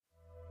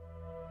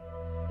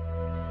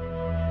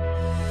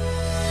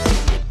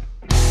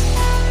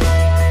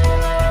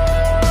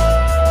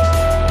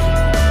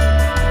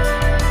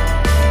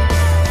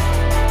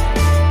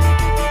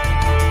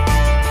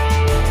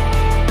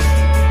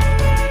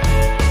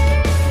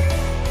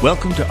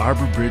Welcome to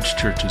Arbor Bridge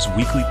Church's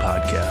weekly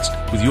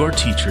podcast with your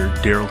teacher,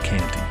 Daryl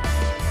Canty.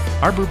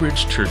 Arbor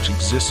Bridge Church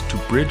exists to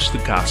bridge the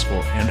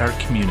gospel and our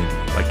community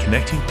by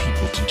connecting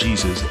people to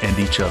Jesus and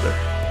each other.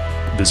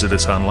 Visit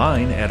us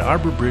online at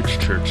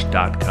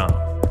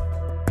arborbridgechurch.com.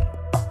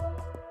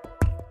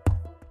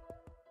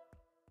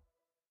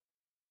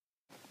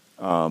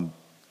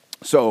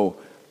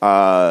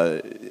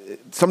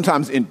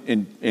 Sometimes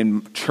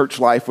in church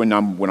life, when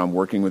I'm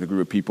working with a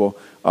group of people,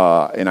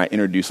 and I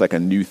introduce like a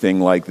new thing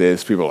like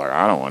this, people are like,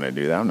 I don't want to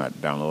do that. I'm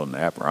not downloading the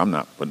app, or I'm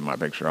not putting my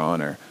picture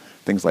on, or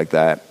things like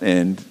that.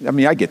 And I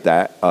mean, I get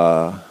that.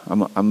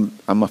 I'm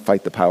a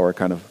fight the power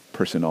kind of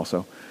person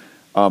also.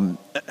 Let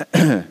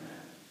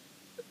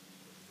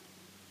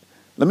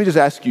me just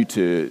ask you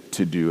to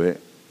do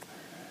it.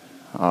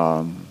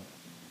 Let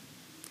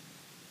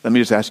me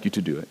just ask you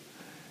to do it.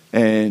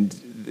 And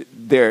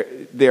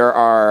there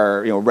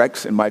are,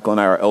 Rex and Michael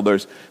and I are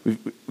elders. We've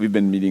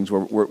been in meetings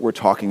where we're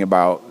talking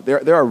about,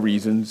 there are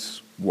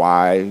reasons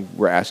why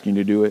we're asking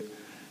you to do it.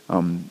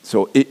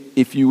 So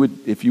if you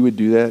would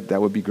do that,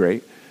 that would be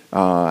great.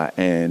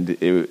 In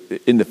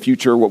the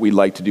future, what we'd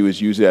like to do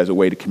is use it as a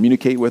way to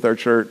communicate with our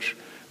church.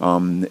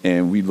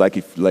 And we'd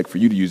like for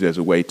you to use it as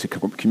a way to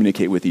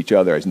communicate with each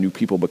other as new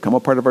people become a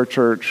part of our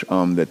church,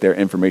 that their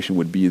information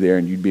would be there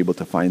and you'd be able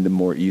to find them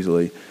more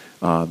easily.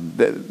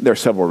 There are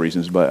several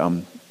reasons, but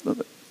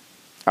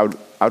I would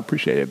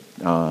appreciate it.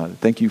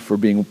 Thank you for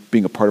being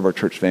a part of our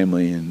church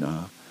family and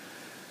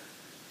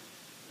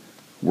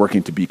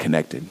working to be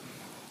connected.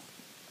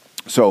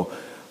 So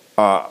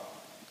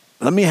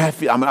let me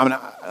have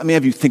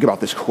you think about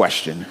this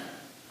question: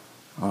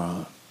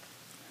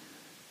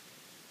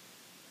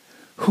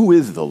 who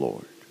is the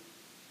Lord?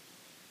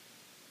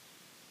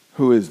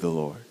 Who is the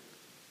Lord?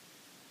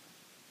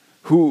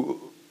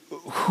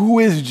 Who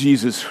is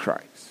Jesus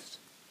Christ?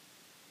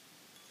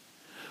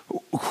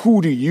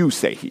 Who do you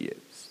say he is?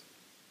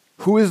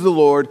 Who is the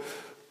Lord?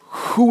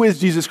 Who is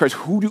Jesus Christ?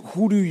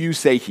 Who do you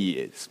say he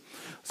is?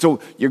 So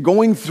you're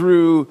going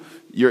through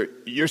you're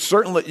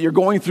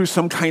going through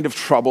some kind of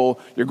trouble.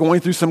 You're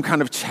going through some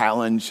kind of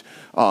challenge.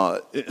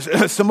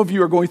 Some of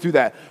you are going through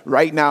that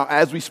right now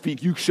as we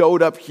speak. You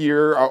showed up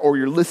here or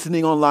you're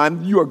listening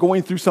online. You are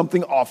going through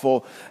something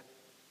awful.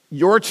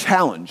 Your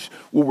challenge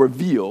will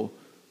reveal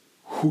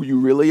who you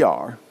really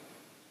are.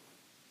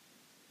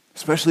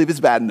 Especially if it's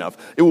bad enough.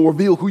 It will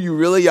reveal who you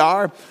really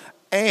are,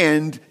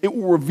 and it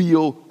will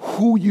reveal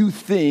who you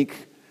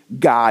think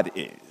God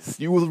is.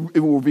 It will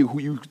reveal who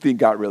you think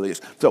God really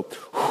is. So,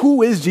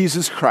 who is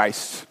Jesus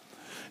Christ,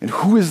 and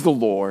who is the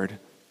Lord?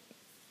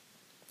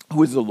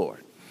 Who is the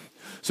Lord?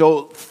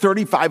 So,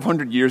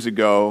 3,500 years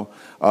ago,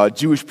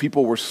 Jewish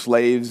people were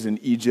slaves in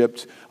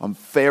Egypt.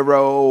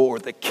 Pharaoh, or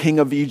the king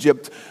of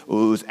Egypt,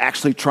 was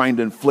actually trying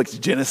to inflict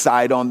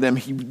genocide on them.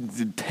 He was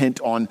intent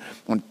on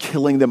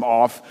killing them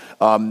off.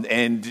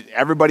 And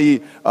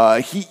everybody,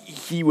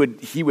 he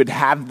would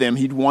have them.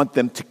 He'd want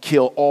them to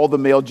kill all the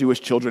male Jewish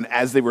children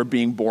as they were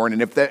being born.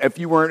 And if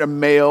you weren't a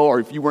male, or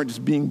if you weren't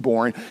just being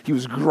born, he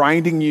was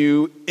grinding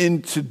you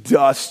into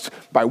dust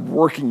by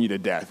working you to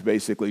death,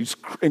 basically. It's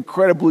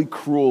incredibly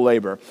cruel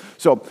labor.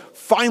 So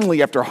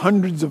finally, after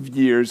hundreds of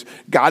years,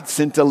 God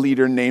sent a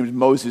leader named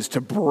Moses to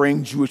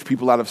bring Jewish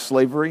people out of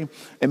slavery.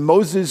 And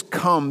Moses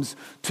comes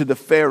to the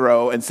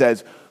Pharaoh and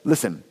says,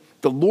 listen,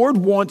 the Lord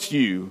wants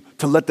you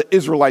to let the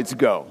Israelites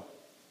go.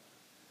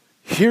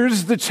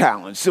 Here's the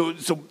challenge. So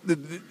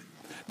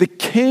the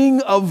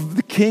king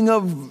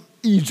of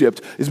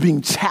Egypt is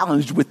being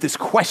challenged with this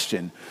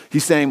question.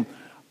 He's saying,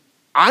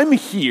 I'm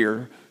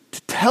here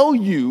to tell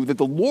you that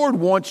the Lord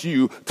wants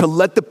you to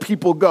let the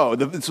people go.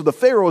 So the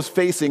Pharaoh is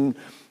facing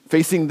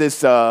this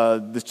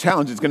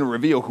challenge. Is going to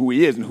reveal who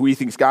he is and who he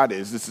thinks God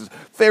is.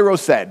 Pharaoh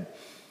said,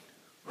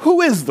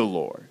 who is the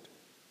Lord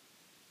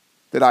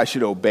that I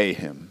should obey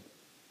him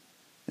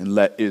and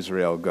let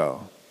Israel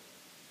go?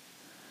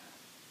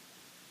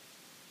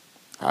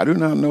 I do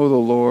not know the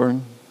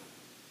Lord,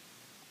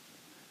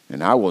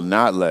 and I will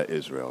not let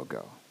Israel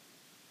go.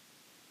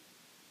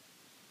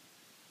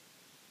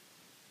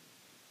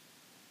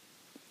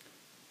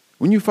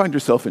 When you find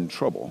yourself in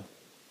trouble,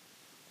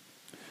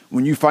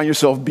 when you find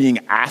yourself being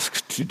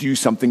asked to do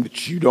something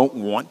that you don't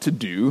want to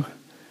do,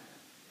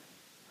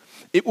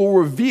 it will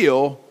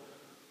reveal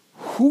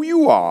who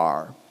you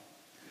are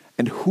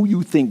and who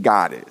you think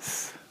God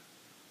is.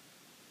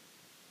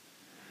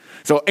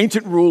 So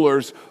ancient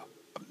rulers,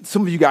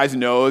 some of you guys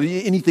know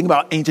anything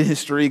about ancient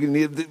history.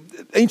 The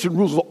ancient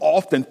rulers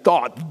often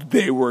thought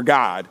they were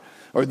God,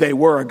 or they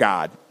were a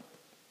god.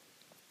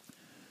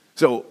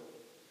 So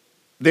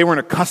they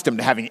weren't accustomed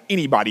to having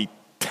anybody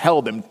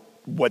tell them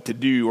what to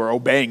do or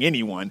obeying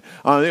anyone.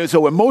 So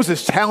when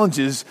Moses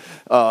challenges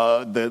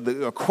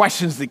the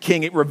questions the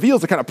king, it reveals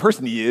the kind of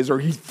person he is, or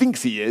he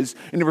thinks he is,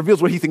 and it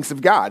reveals what he thinks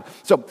of God.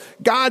 So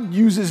God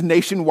uses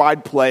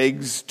nationwide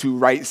plagues to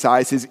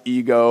right-size his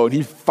ego, and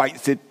he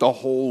fights it the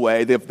whole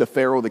way. The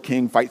Pharaoh, the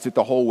king, fights it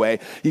the whole way.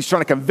 He's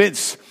trying to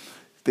convince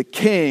the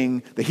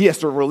king, that he has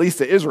to release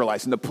the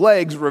Israelites. And the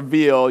plagues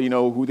reveal,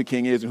 who the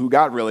king is and who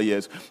God really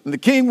is. And the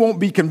king won't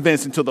be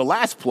convinced until the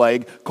last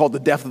plague, called the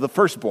death of the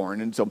firstborn.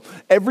 And so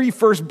every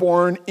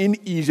firstborn in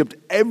Egypt,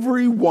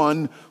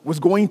 everyone was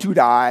going to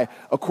die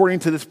according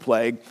to this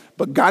plague.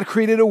 But God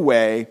created a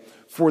way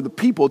for the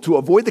people to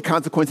avoid the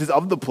consequences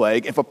of the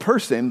plague if a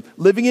person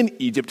living in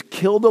Egypt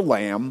killed a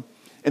lamb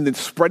and then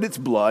spread its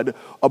blood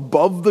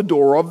above the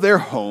door of their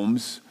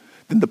homes,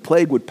 then the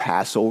plague would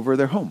pass over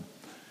their home.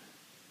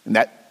 And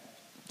that,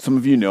 some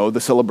of you know, the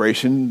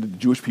celebration the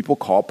Jewish people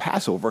call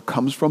Passover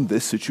comes from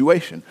this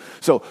situation.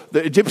 So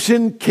the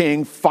Egyptian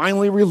king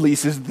finally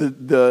releases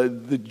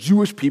the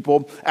Jewish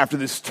people after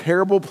this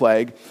terrible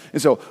plague.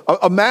 And so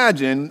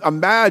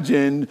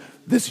imagine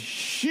this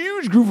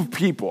huge group of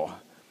people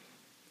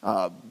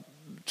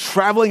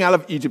traveling out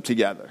of Egypt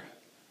together.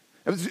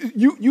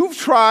 You've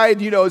tried,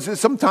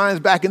 sometimes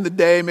back in the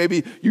day,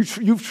 maybe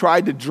you've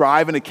tried to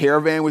drive in a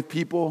caravan with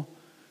people.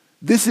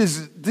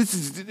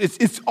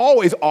 It's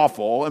always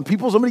awful, and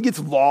somebody gets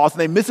lost,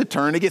 and they miss a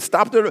turn, they get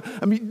stopped there.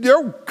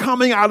 They're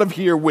coming out of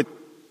here with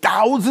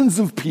thousands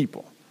of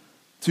people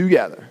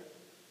together.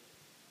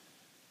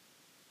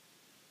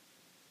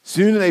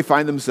 Soon they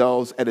find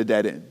themselves at a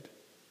dead end.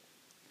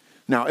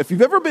 Now, if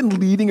you've ever been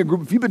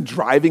if you've been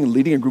driving and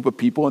leading a group of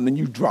people, and then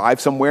you drive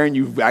somewhere and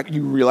you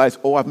realize,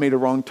 oh, I've made a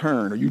wrong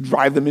turn, or you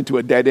drive them into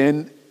a dead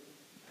end,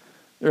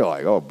 you're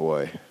like, oh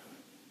boy.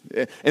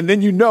 And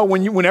then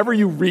whenever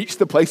you reach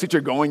the place that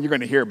you're going, you're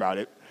going to hear about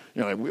it.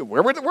 You're like,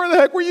 where the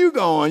heck were you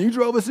going? You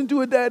drove us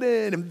into a dead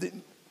end.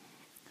 And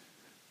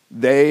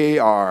they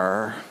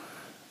are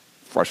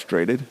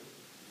frustrated,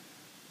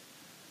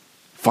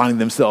 finding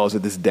themselves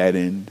at this dead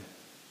end.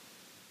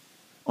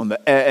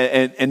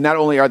 And not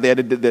only are they at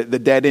the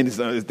dead end,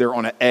 they're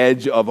on an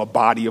edge of a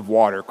body of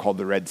water called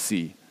the Red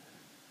Sea.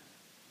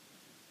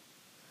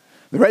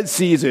 The Red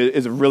Sea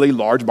is a really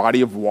large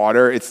body of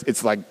water.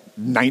 It's like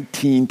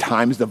 19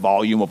 times the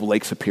volume of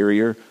Lake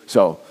Superior.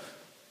 So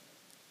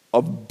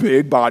a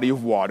big body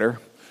of water.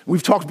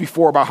 We've talked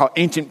before about how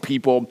ancient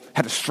people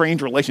had a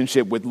strange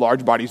relationship with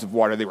large bodies of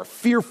water. They were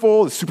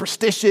fearful,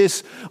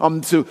 superstitious.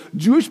 So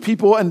Jewish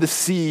people and the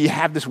sea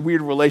have this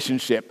weird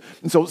relationship.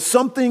 And so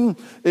something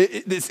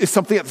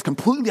that's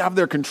completely out of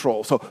their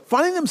control. So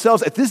finding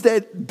themselves at this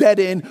dead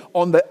end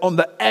on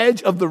the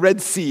edge of the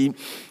Red Sea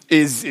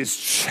is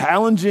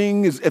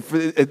challenging, and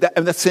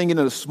that's saying it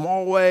in a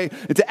small way.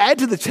 And to add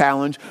to the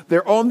challenge,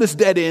 they're on this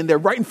dead end, they're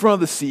right in front of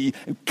the sea,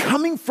 and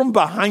coming from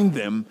behind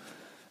them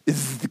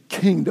is the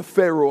king, the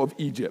Pharaoh of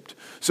Egypt.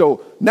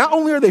 So not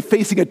only are they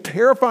facing a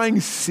terrifying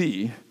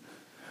sea,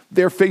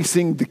 they're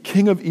facing the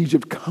king of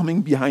Egypt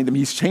coming behind them.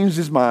 He's changed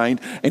his mind,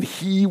 and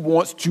he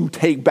wants to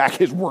take back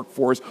his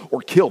workforce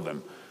or kill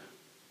them.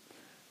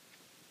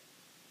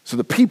 So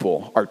the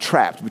people are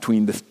trapped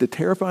between the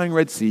terrifying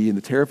Red Sea and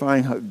the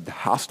terrifying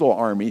hostile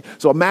army.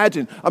 So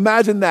imagine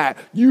that.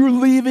 You're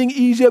leaving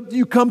Egypt,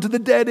 you come to the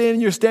dead end,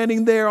 and you're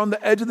standing there on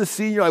the edge of the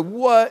sea. You're like,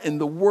 what in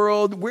the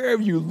world? Where are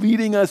you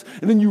leading us?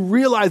 And then you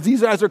realize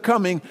these guys are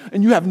coming,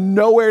 and you have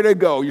nowhere to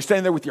go. You're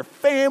standing there with your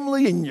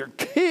family and your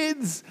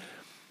kids.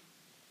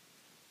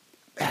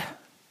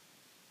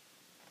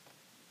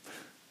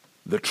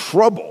 The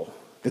trouble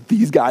that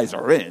these guys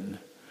are in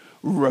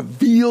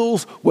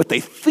reveals what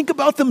they think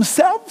about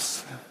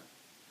themselves,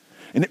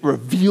 and it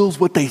reveals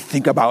what they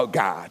think about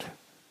God.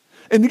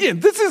 And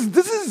again, this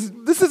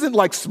isn't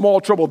like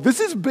small trouble. This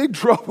is big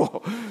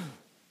trouble.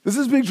 This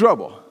is big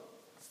trouble.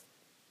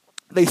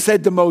 They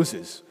said to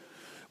Moses,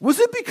 "Was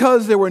it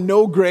because there were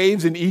no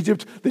graves in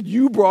Egypt that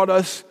you brought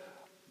us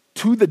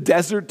to the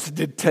desert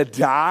to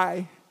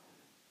die?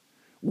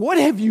 What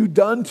have you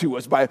done to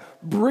us by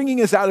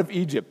bringing us out of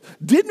Egypt?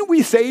 Didn't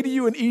we say to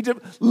you in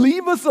Egypt,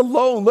 leave us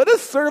alone, let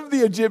us serve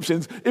the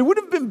Egyptians? It would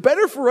have been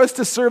better for us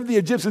to serve the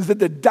Egyptians than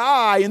to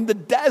die in the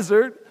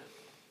desert."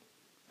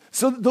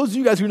 So those of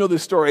you guys who know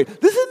this story,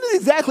 this isn't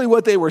exactly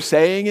what they were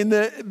saying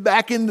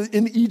back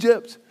in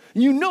Egypt.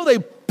 They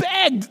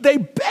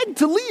begged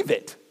to leave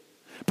it.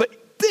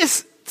 But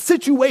this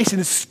situation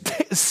is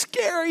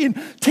scary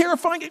and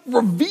terrifying. It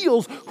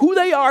reveals who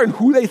they are and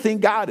who they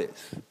think God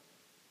is.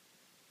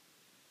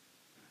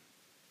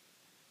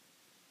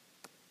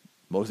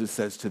 Moses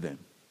says to them,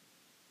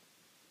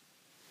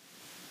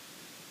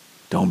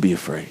 "Don't be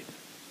afraid.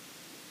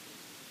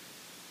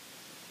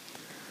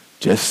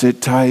 Just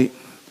sit tight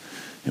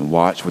and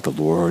watch what the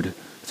Lord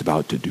is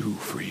about to do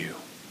for you."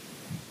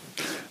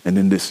 And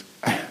then to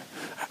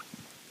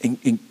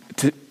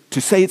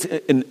say it's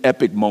an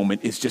epic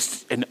moment is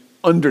just an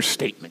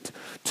understatement.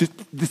 To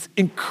this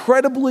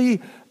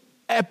incredibly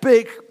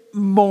epic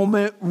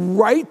moment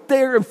right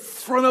there in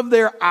front of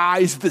their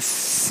eyes, the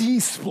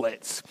sea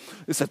splits.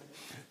 It says,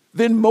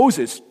 "Then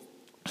Moses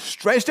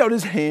stretched out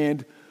his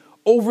hand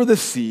over the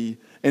sea,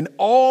 and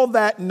all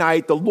that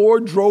night the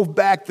Lord drove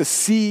back the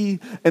sea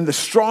with a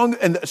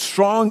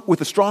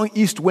strong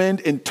east wind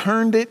and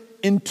turned it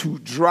into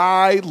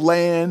dry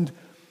land.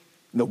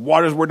 And the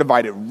waters were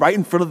divided right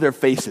in front of their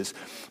faces.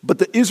 But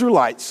the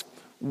Israelites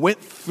went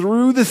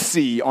through the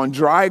sea on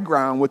dry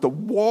ground with a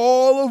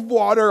wall of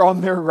water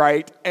on their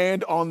right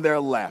and on their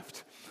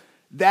left.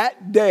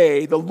 That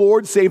day, the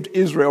Lord saved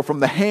Israel from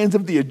the hands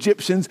of the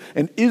Egyptians,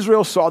 and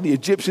Israel saw the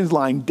Egyptians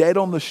lying dead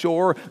on the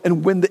shore.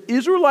 And when the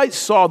Israelites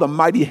saw the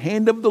mighty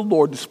hand of the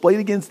Lord displayed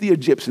against the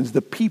Egyptians,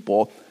 the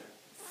people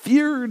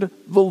feared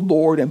the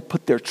Lord and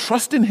put their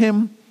trust in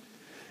him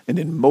and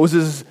in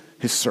Moses,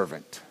 his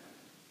servant.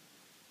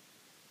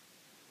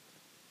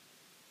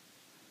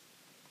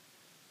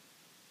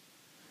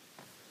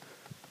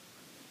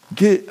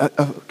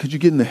 Could you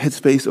get in the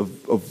headspace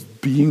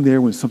of being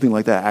there when something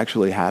like that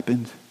actually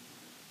happened?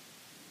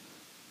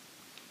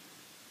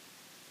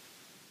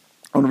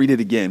 I want to read it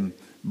again,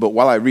 but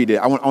while I read it,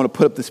 I want to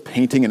put up this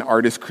painting an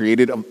artist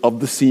created of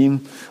the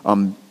scene.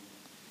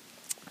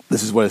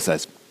 This is what it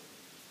says.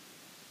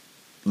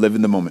 Live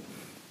in the moment.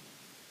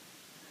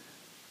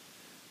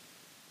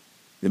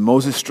 Then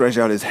Moses stretched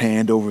out his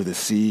hand over the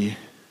sea,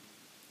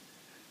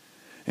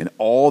 and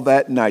all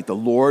that night the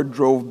Lord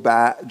drove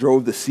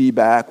the sea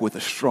back with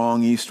a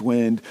strong east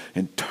wind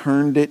and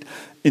turned it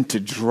into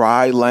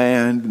dry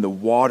land, and the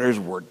waters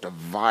were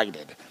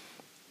divided.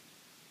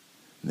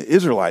 And the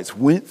Israelites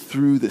went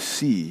through the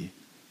sea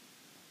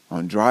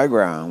on dry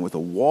ground with a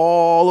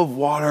wall of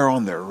water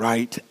on their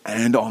right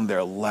and on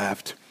their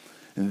left.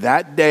 And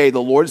that day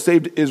the Lord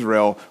saved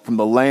Israel from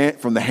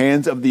the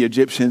hands of the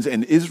Egyptians,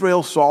 and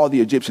Israel saw the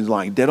Egyptians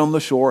lying dead on the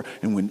shore.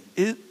 And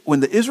when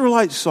the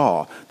Israelites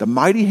saw the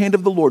mighty hand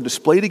of the Lord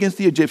displayed against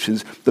the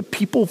Egyptians, the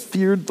people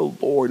feared the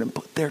Lord and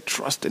put their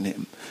trust in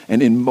him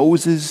and in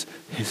Moses,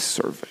 his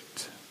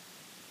servant.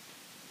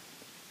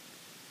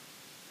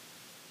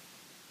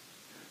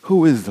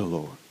 Who is the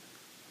Lord?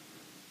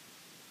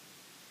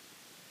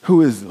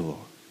 Who is the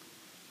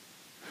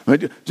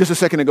Lord? Just a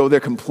second ago,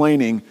 they're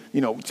complaining,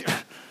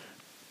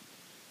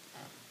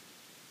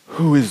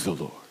 who is the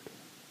Lord?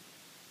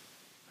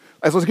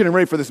 As I was getting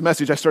ready for this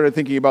message, I started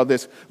thinking about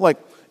this. Like,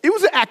 it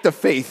was an act of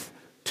faith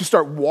to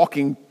start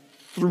walking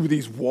through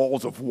these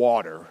walls of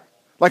water.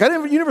 Like,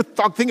 you never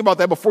think about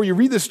that before you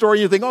read this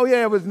story. You think, oh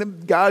yeah,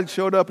 God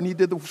showed up and he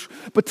did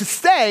but to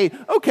say,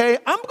 okay,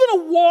 I'm going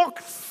to walk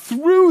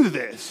through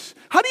this.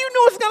 How do you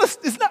know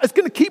it's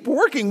going to keep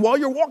working while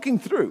you're walking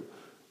through?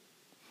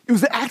 It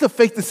was an act of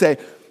faith to say,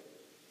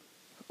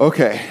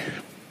 okay,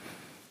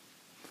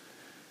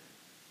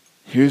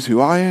 here's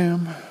who I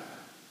am,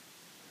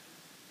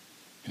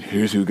 and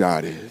here's who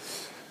God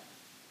is.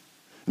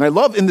 And I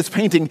love in this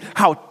painting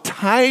how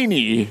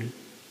tiny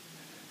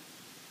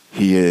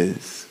he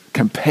is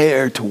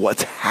compared to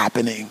what's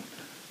happening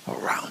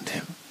around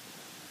him.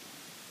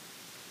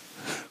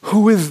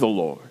 Who is the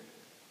Lord?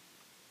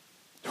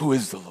 Who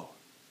is the Lord?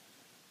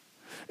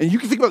 And you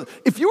can think about it.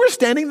 If you were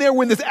standing there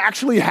when this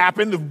actually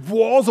happened, the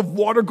walls of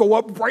water go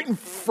up right in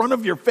front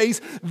of your face.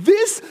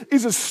 This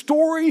is a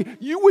story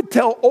you would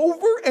tell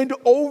over and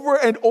over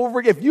and over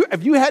again.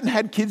 If you hadn't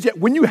had kids yet,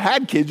 when you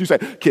had kids, you say,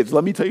 kids,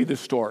 let me tell you this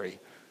story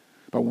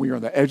about when we were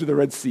on the edge of the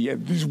Red Sea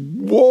and these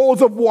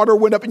walls of water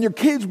went up and your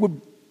kids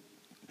would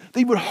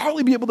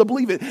hardly be able to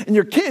believe it. And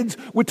your kids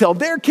would tell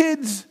their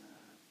kids.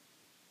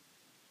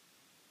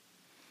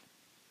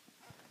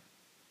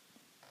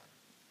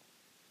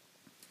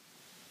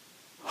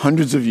 For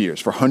hundreds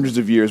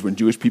of years, when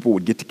Jewish people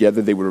would get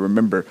together, they would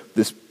remember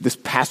this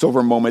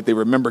Passover moment. They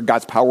remember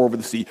God's power over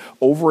the sea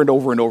over and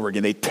over and over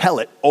again. They tell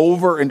it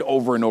over and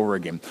over and over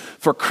again.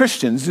 For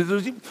Christians,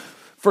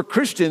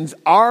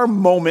 our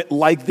moment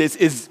like this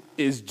is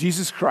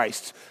Jesus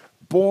Christ,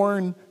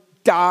 born,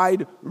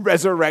 died,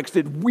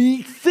 resurrected.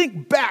 We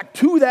think back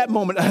to that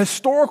moment, a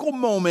historical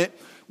moment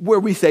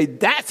where we say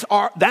that's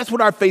what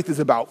our faith is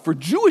about. For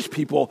Jewish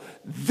people,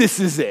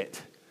 this is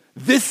it.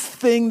 This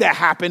thing that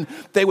happened,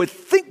 they would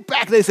think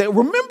back, they say,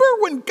 remember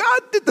when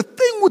God did the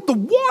thing with the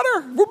water?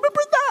 Remember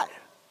that?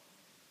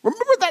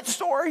 Remember that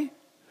story?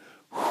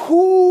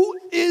 Who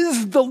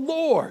is the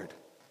Lord?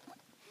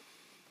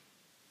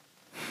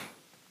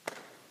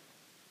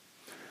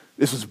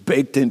 This was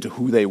baked into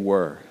who they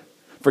were.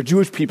 For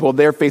Jewish people,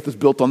 their faith was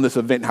built on this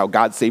event, how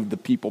God saved the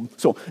people.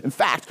 So, in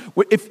fact,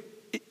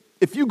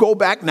 if you go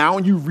back now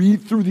and you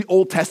read through the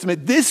Old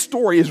Testament, this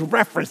story is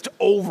referenced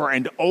over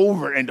and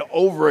over and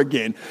over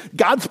again.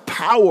 God's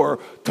power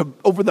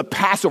over the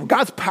Passover,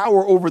 God's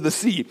power over the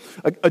sea.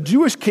 A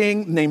Jewish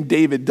king named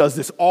David does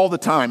this all the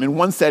time. In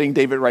one setting,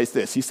 David writes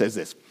this. He says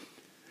this,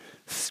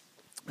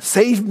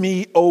 "Save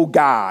me, O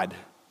God,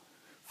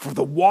 for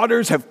the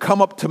waters have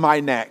come up to my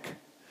neck.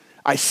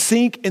 I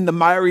sink in the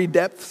miry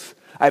depths.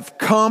 I've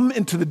come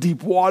into the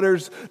deep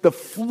waters. The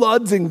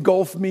floods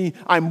engulf me.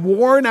 I'm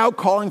worn out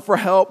calling for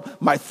help.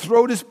 My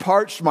throat is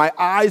parched. My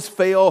eyes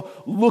fail,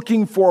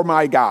 looking for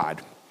my God."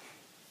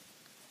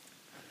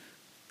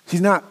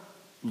 He's not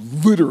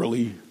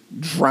literally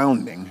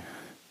drowning,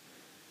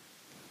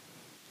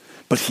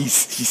 but he's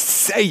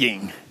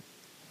saying,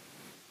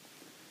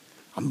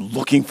 I'm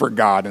looking for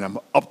God and I'm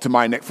up to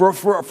my neck. For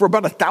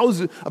about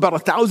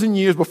 1,000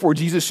 years before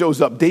Jesus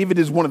shows up, David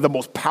is one of the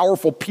most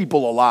powerful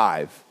people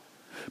alive.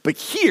 But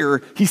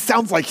here, he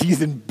sounds like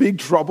he's in big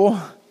trouble.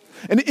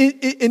 And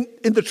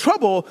in the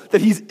trouble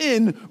that he's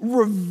in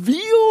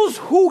reveals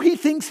who he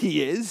thinks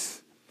he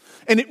is,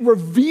 and it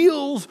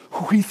reveals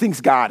who he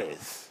thinks God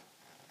is.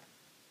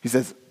 He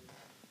says,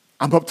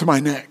 I'm up to my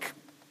neck.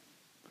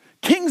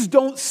 Kings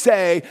don't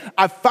say,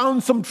 I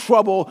found some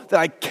trouble that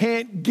I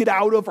can't get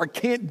out of or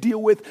can't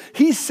deal with.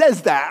 He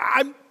says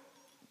that.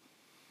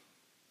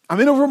 I'm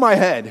in over my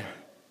head.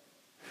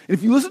 And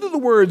if you listen to the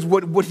words,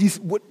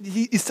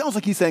 it sounds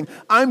like he's saying,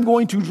 I'm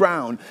going to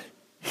drown.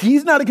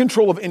 He's not in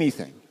control of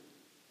anything.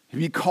 If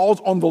he calls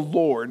on the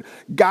Lord,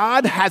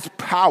 God has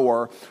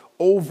power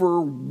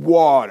over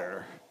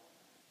water.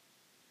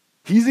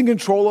 He's in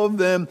control of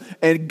them,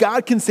 and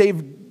God can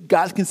save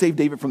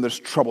David from this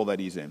trouble that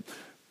he's in.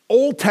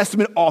 Old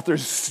Testament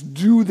authors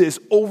do this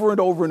over and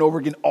over and over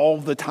again all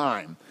the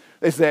time.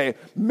 They say,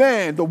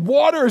 man, the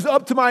water is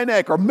up to my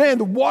neck, or man,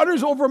 the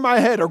water's over my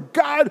head, or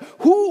God,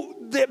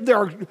 there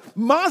are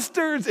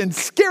monsters and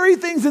scary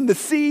things in the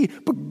sea,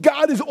 but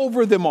God is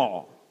over them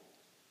all.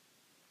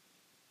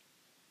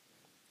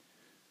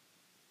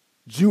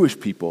 Jewish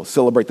people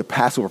celebrate the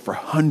Passover for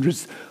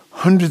hundreds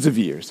of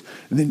years,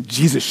 and then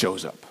Jesus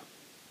shows up.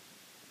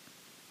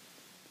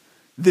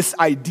 This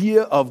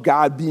idea of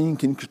God being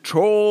in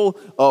control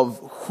of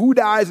who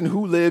dies and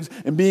who lives,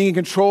 and being in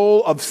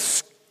control of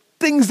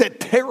things that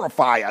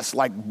terrify us,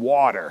 like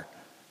water.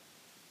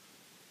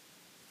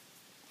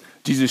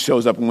 Jesus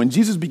shows up, and when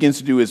Jesus begins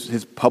to do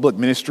his public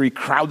ministry,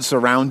 crowds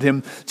surround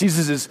him.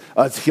 Jesus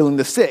is healing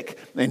the sick,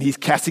 and he's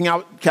casting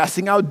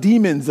out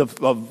demons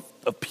of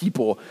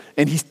people,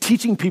 and he's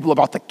teaching people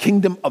about the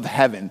kingdom of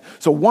heaven.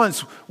 So once,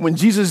 when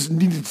Jesus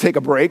needed to take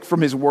a break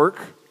from his work,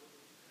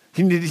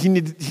 he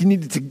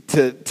needed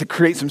to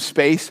create some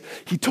space.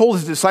 He told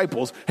his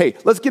disciples, hey,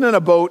 let's get on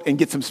a boat and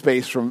get some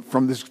space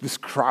from this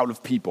crowd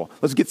of people.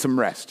 Let's get some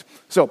rest.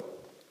 So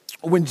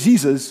when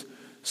Jesus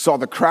saw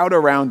the crowd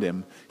around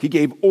him, he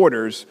gave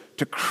orders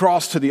to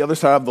cross to the other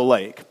side of the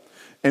lake.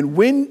 And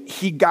when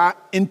he got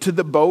into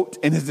the boat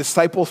and his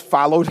disciples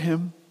followed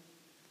him,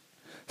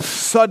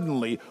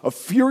 suddenly a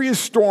furious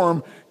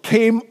storm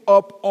came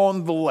up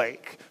on the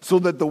lake so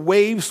that the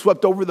waves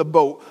swept over the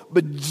boat.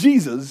 But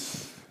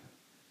Jesus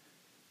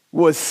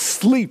was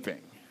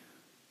sleeping.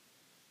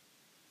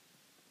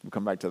 We'll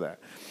come back to that.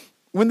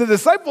 When the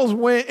disciples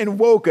went and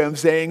woke him,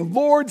 saying,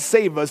 Lord,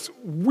 save us,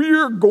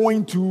 we're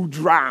going to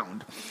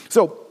drown.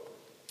 So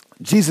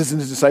Jesus and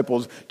his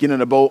disciples get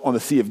in a boat on the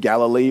Sea of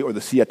Galilee, or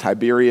the Sea of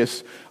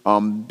Tiberias.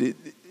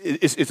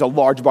 It's a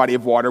large body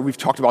of water. We've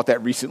talked about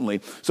that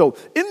recently. So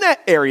in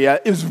that area,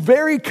 it was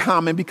very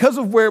common, because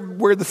of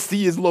where the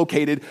sea is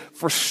located,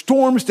 for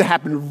storms to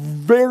happen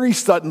very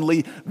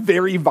suddenly,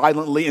 very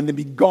violently, and then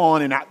be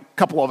gone in a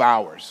couple of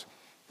hours.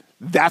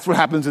 That's what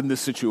happens in this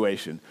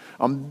situation.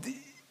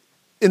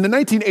 In the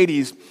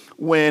 1980s,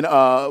 when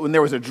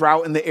there was a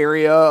drought in the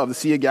area of the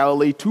Sea of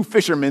Galilee, 2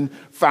 fishermen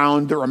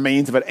found the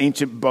remains of an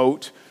ancient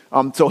boat.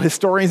 So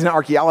historians and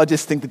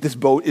archaeologists think that this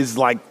boat is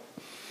like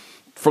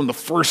from the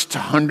first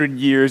 100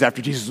 years after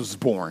Jesus was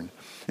born.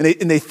 And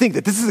they think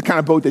that this is the kind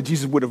of boat that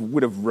Jesus would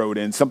have rowed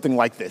in, something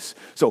like this.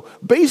 So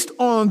based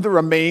on the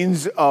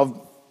remains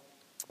of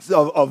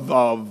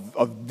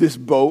this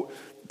boat,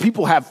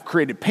 people have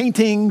created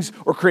paintings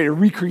or created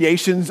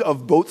recreations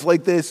of boats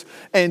like this,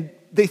 and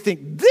they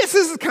think this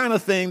is the kind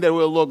of thing that it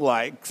will look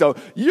like. So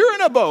you're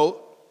in a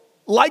boat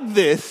like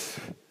this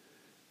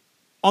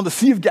on the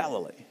Sea of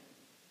Galilee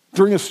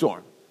during a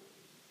storm.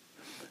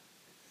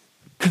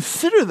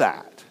 Consider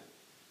that.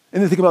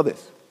 And then think about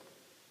this.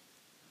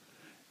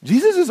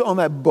 Jesus is on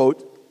that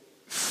boat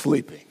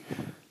sleeping.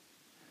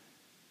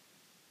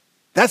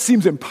 That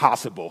seems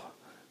impossible.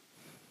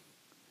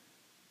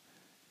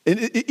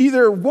 And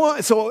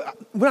so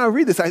when I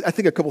read this, I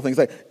think a couple things.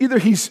 Like, either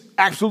he's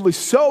absolutely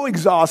so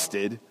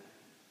exhausted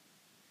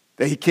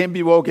that he can't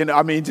be woken,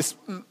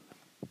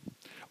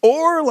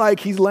 or like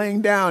he's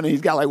laying down and he's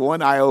got like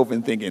one eye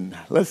open thinking,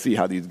 let's see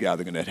how these guys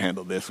are going to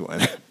handle this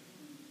one.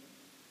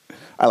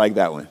 I like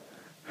that one.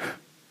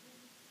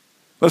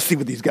 Let's see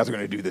what these guys are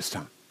going to do this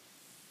time.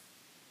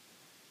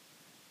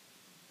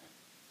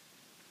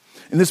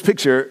 In this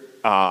picture,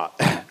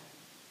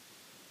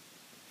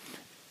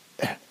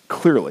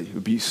 clearly it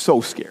would be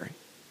so scary.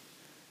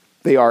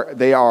 They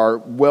are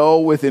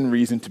well within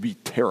reason to be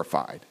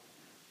terrified.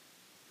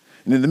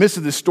 And in the midst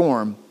of this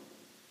storm,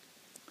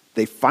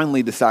 they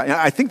finally decide.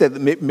 I think that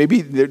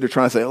maybe they're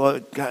trying to say,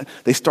 look, God,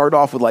 they start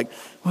off with like,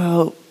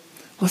 well,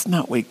 let's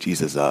not wake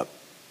Jesus up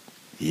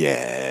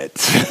yet.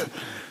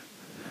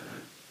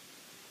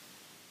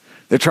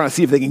 They're trying to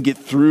see if they can get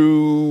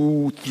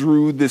through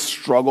this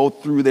struggle,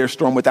 through their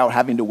storm, without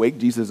having to wake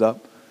Jesus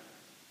up.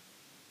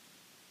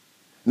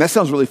 And that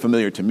sounds really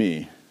familiar to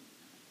me.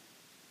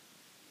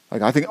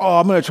 Like, I think,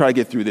 I'm going to try to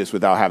get through this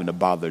without having to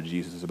bother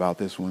Jesus about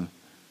this one.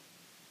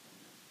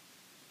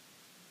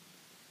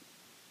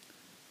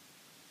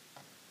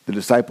 The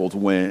disciples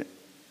went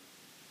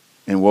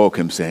and woke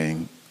him,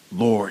 saying,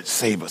 Lord,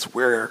 save us,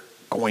 we're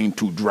going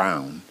to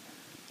drown.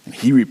 And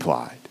he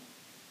replied,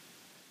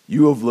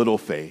 you of little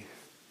faith,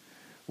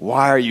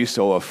 why are you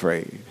so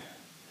afraid?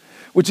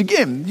 Which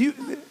again,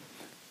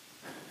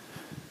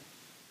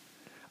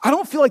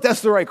 don't feel like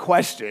that's the right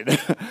question.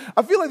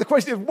 I feel like the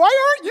question is, why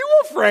aren't you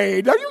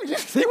afraid? Don't you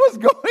just see what's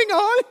going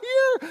on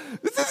here?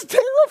 This is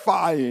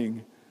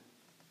terrifying.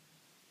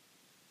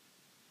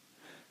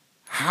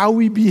 How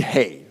we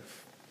behave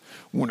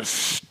when a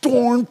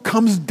storm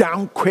comes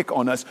down quick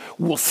on us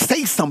will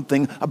say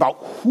something about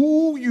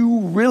who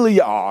you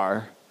really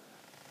are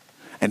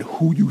and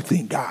who you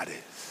think God is.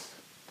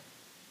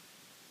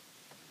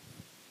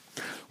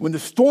 When the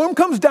storm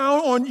comes down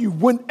on you,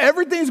 when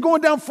everything's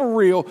going down for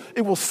real,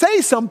 it will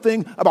say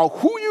something about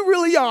who you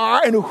really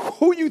are and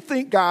who you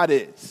think God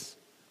is.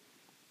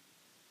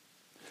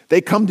 They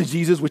come to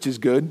Jesus, which is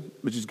good.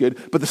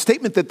 But the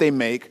statement that they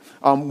make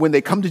when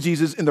they come to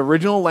Jesus in the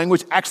original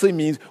language actually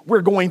means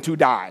we're going to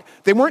die.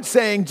 They weren't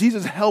saying,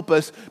 Jesus, help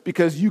us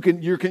because you're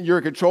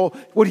in control.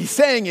 What he's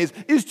saying is,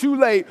 it's too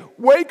late.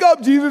 Wake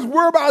up, Jesus,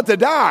 we're about to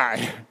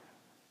die.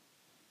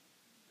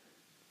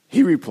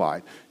 He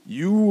replied,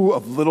 you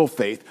of little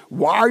faith,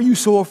 why are you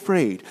so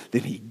afraid?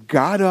 Then he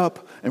got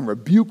up and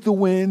rebuked the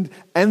wind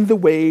and the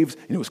waves,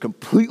 and it was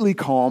completely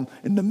calm.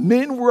 And the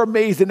men were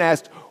amazed and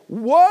asked,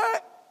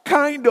 what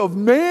kind of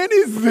man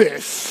is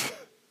this?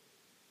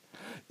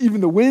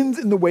 Even the winds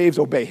and the waves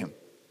obey him.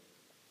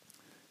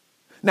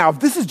 Now,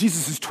 if this is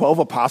Jesus' 12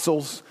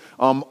 apostles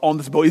on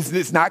this boat,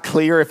 it's not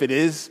clear if it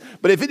is,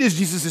 but if it is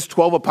Jesus'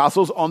 12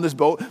 apostles on this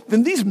boat,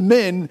 then these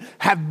men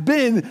have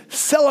been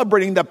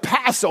celebrating the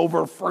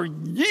Passover for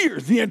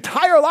years, the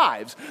entire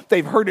lives.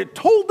 They've heard it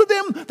told to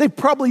them. They've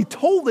probably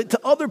told it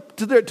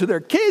to their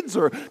kids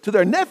or to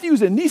their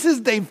nephews and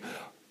nieces. They've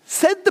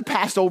said the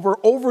Passover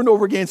over and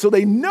over again, so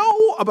they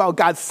know about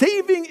God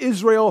saving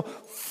Israel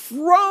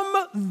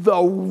from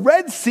the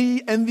Red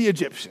Sea and the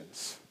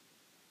Egyptians.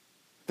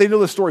 They know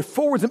the story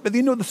forwards, but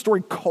they know the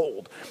story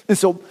cold. And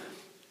so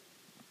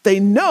they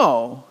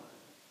know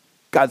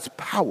God's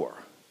power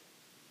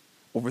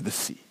over the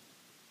sea.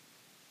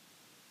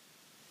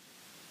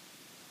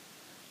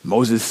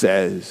 Moses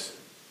says,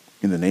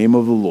 in the name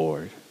of the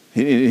Lord,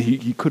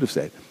 he could have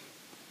said,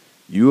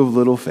 you of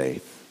little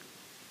faith,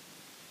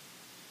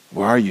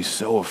 why are you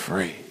so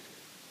afraid?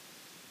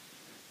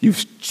 You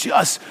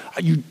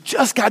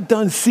just got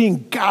done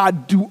seeing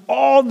God do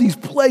all these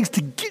plagues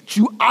to get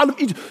you out of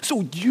Egypt.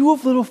 So you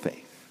of little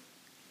faith,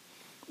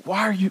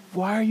 why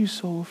are you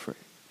so afraid?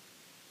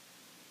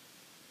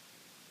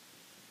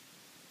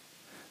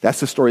 That's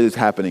the story that's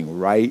happening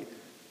right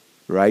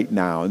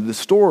now. And the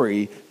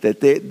story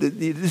this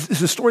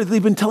is a story that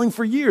they've been telling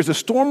for years. The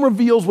storm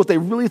reveals what they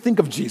really think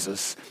of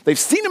Jesus. They've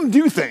seen him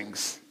do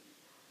things.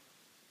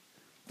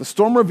 The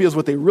storm reveals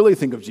what they really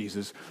think of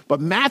Jesus, but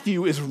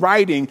Matthew is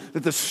writing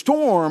that the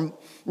storm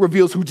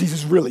reveals who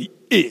Jesus really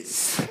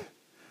is.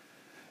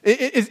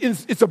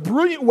 It's a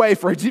brilliant way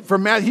for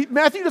Matthew.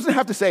 Matthew doesn't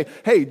have to say,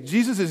 hey,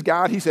 Jesus is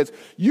God. He says,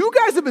 you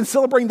guys have been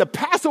celebrating the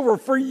Passover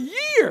for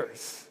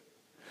years.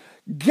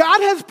 God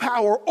has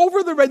power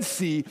over the Red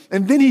Sea,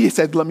 and then he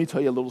said, let me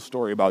tell you a little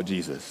story about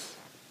Jesus.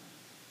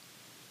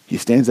 He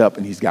stands up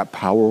and he's got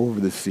power over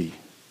the sea.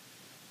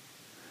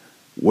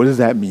 What does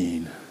that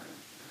mean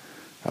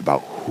about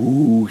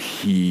who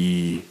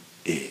he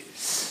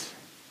is?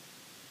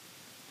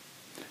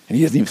 And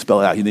he doesn't even spell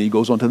it out. Then he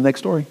goes on to the next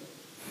story.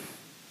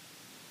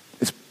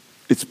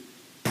 It's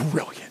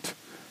brilliant.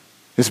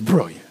 It's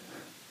brilliant.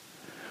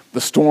 The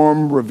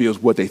storm reveals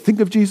what they think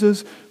of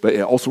Jesus, but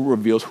it also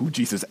reveals who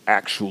Jesus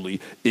actually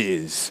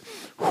is.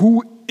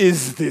 Who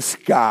is this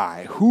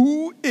guy?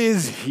 Who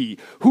is he?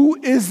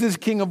 Who is this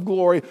King of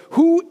glory?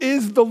 Who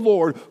is the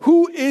Lord?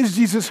 Who is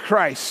Jesus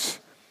Christ?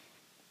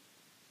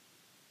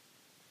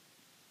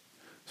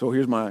 So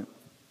here's my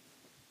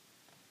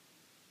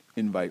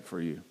invite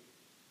for you.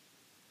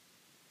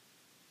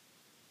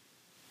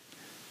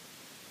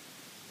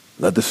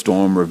 Let the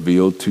storm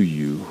reveal to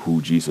you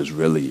who Jesus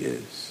really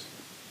is.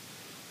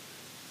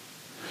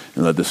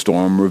 And let the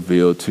storm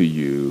reveal to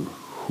you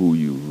who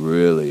you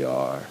really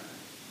are.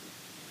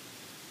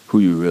 Who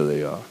you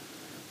really are.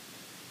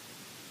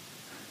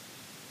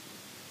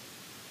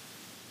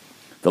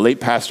 The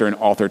late pastor and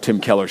author Tim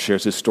Keller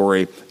shares his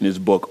story in his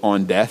book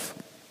On Death.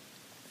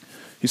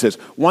 He says,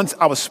 once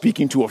I was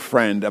speaking to a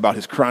friend about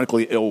his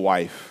chronically ill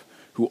wife,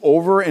 who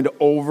over and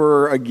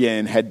over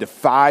again had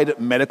defied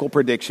medical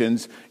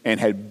predictions and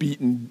had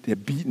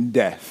beaten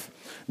death.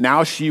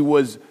 Now she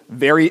was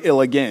very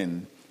ill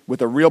again,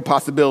 with a real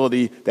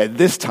possibility that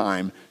this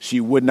time she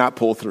would not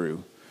pull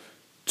through.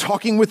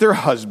 Talking with her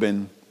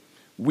husband,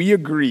 we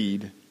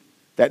agreed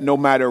that no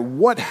matter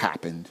what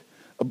happened,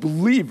 a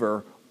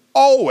believer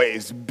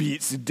always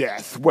beats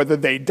death, whether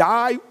they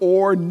die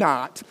or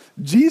not.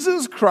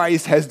 Jesus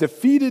Christ has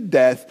defeated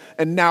death,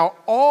 and now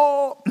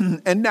all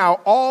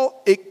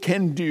it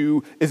can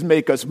do is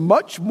make us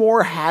much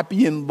more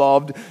happy and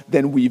loved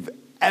than we've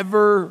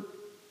ever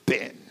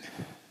been.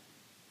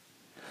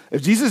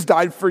 If Jesus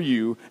died for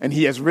you and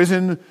he has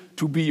risen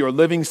to be your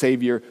living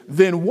Savior,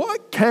 then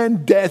what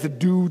can death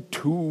do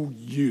to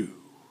you?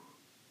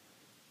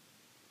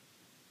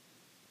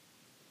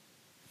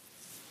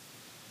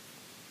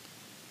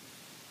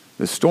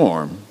 The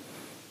storm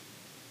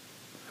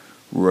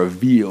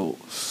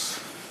reveals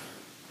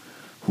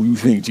who you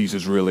think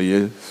Jesus really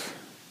is.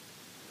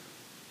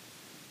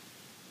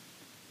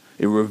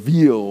 It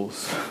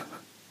reveals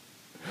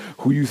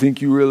who you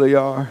think you really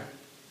are.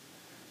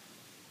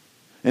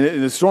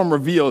 And the storm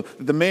revealed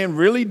that the man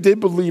really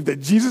did believe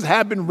that Jesus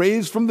had been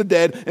raised from the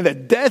dead and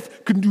that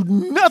death could do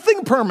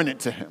nothing permanent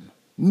to him.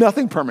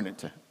 Nothing permanent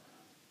to him.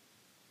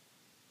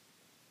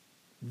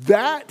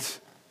 That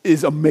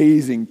is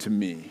amazing to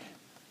me.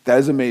 That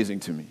is amazing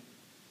to me.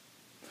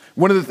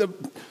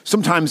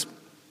 Sometimes,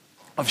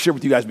 I've shared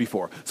with you guys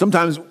before,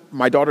 sometimes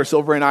my daughter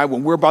Silver and I,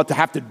 when we're about to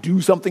have to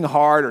do something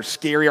hard or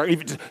scary, or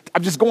even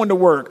I'm just going to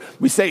work,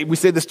 we say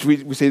this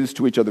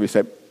to each other. We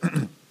say,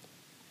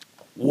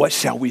 what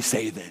shall we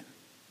say then?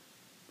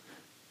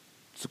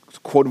 It's a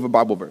quote of a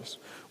Bible verse.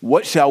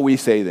 What shall we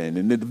say then?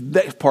 And the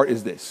next part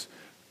is this.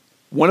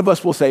 One of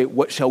us will say,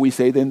 what shall we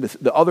say then?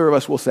 The other of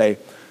us will say,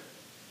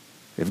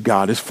 if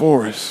God is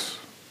for us,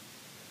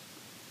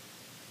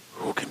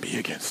 who can be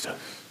against us?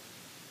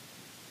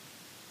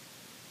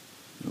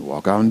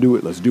 Walk out and do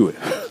it. Let's do it.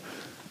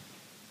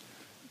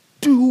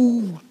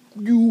 Do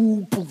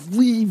you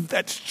believe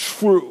that's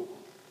true?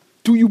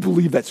 Do you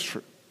believe that's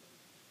true?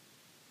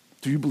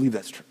 Do you believe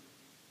that's true?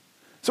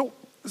 So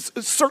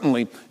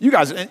certainly, you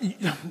guys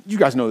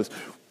know this.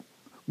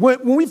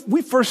 When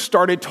we first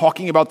started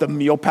talking about the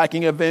meal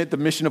packing event, the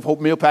Mission of Hope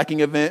meal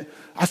packing event,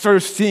 I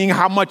started seeing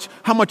how much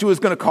it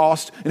was going to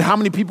cost and how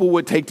many people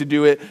would take to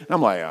do it. And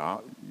I'm like, I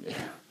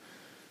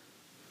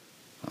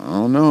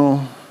don't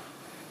know.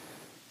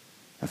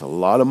 That's a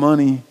lot of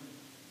money.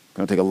 It's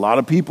going to take a lot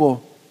of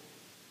people.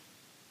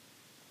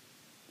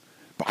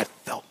 But I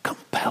felt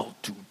compelled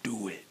to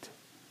do it.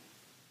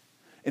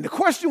 And the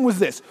question was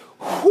this: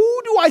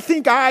 who do I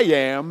think I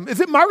am?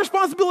 Is it my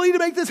responsibility to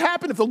make this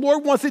happen if the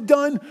Lord wants it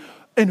done?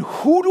 And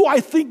who do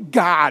I think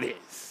God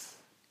is?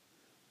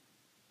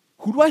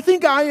 Who do I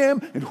think I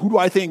am, and who do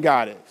I think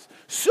God is?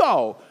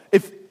 So,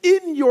 if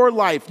in your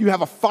life you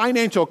have a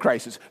financial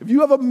crisis, if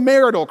you have a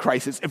marital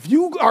crisis, if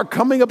you are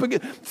coming up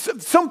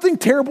against something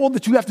terrible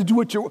that you have to do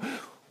with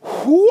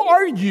who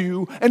are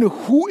you and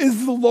who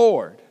is the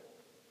Lord?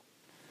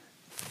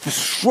 The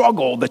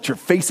struggle that you're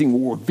facing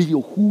will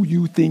reveal who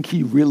you think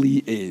he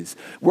really is.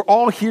 We're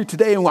all here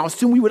today, and I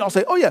assume we would all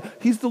say, oh yeah,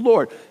 he's the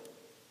Lord.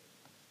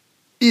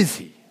 Is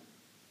he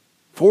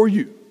for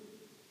you?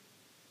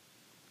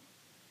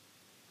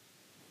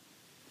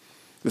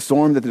 The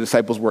storm that the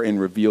disciples were in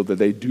revealed that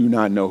they do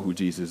not know who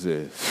Jesus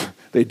is.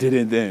 They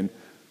didn't then.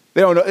 They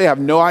don't know. They have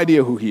no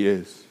idea who he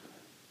is.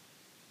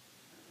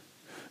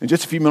 In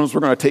just a few minutes,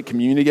 we're going to take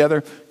communion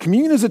together.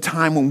 Communion is a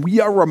time when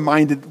we are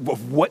reminded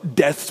of what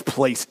death's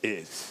place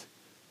is.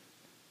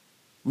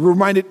 We're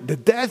reminded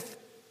that death,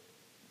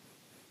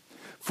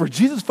 for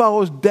Jesus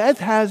followers, death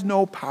has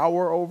no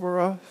power over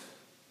us.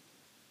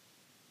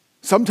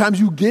 Sometimes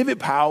you give it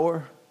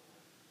power.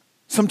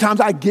 Sometimes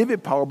I give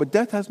it power, but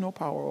death has no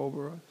power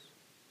over us.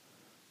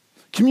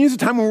 Communion is a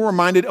time when we're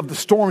reminded of the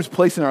storm's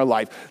place in our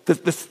life. The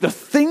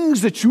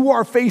things that you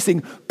are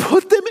facing,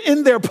 put them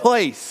in their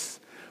place.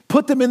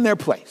 Put them in their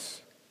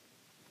place.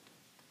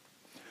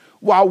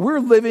 While we're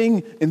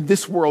living in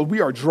this world,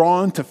 we are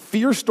drawn to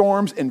fear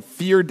storms and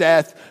fear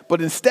death, but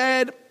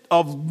instead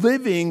of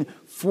living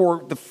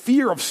for the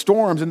fear of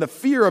storms and the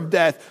fear of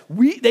death,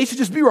 they should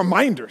just be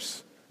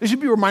reminders. They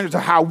should be reminders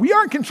of how we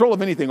are in control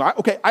of anything.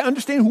 Okay, I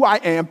understand who I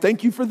am.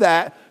 Thank you for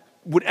that.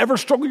 Whatever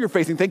struggle you're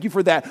facing, thank you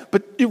for that.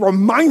 But it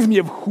reminds me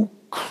of who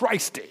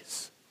Christ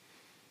is.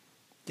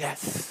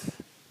 Yes.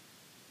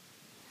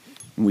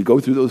 When we go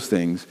through those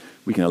things,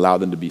 we can allow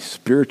them to be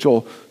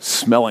spiritual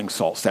smelling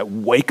salts that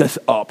wake us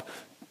up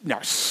in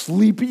our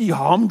sleepy,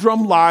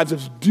 humdrum lives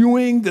of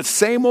doing the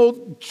same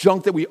old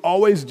junk that we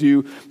always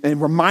do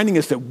and reminding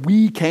us that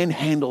we can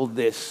handle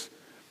this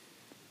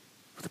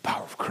with the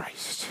power of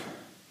Christ.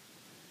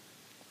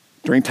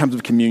 During times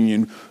of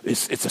communion,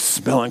 it's a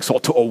smelling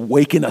salt to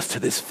awaken us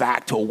to this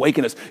fact, to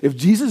awaken us. If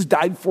Jesus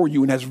died for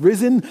you and has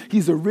risen,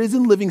 he's a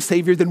risen living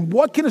Savior, then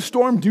what can a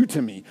storm do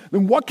to me?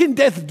 Then what can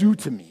death do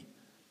to me?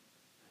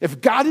 If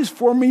God is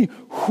for me,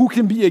 who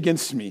can be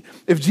against me?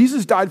 If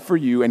Jesus died for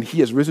you and he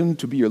has risen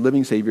to be your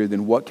living Savior,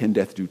 then what can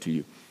death do to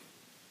you?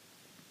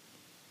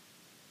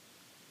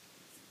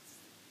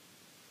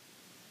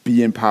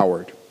 Be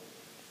empowered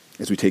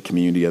as we take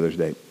communion together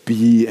today.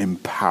 Be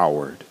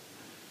empowered.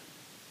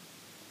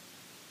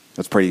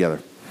 Let's pray together.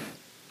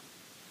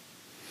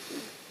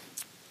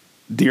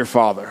 Dear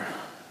Father,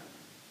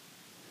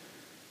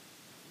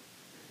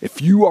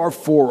 if you are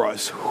for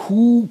us,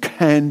 who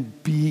can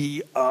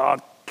be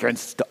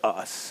against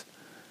us?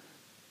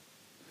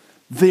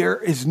 There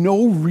is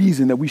no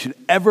reason that we should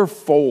ever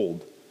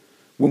fold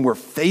when we're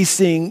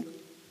facing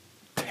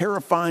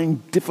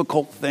terrifying,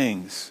 difficult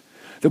things,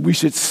 that we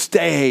should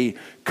stay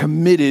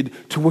committed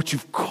to what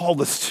you've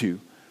called us to.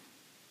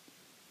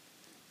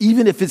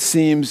 Even if it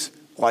seems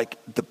like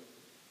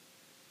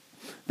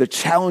the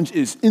challenge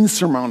is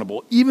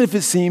insurmountable, even if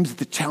it seems that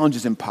the challenge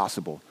is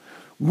impossible.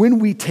 When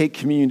we take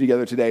communion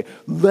together today,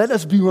 let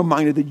us be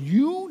reminded that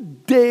you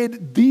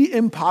did the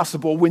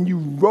impossible when you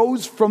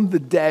rose from the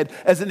dead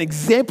as an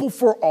example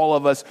for all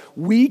of us.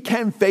 We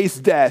can face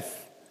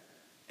death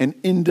and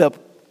end up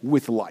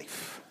with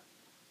life.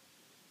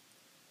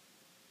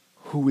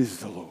 Who is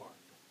the Lord?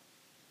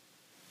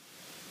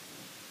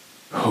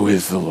 Who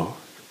is the Lord?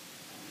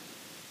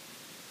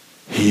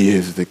 He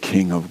is the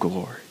King of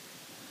glory.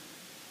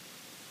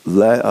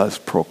 Let us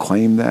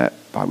proclaim that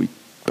by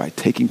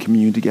taking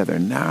communion together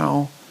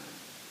now,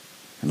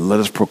 and let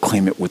us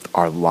proclaim it with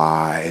our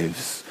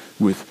lives,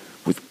 with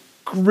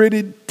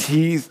gritted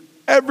teeth,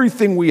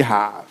 everything we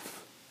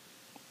have,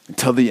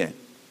 until the end.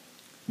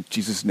 In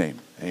Jesus' name,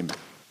 amen.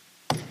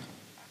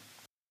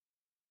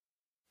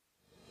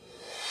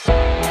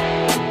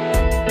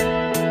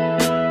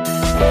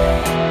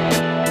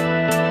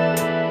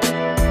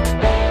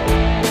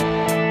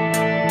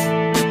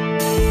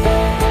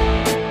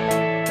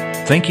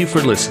 Thank you for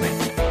listening.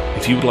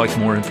 If you would like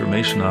more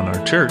information on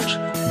our church,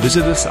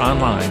 visit us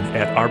online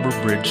at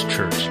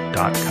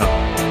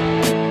arborbridgechurch.com.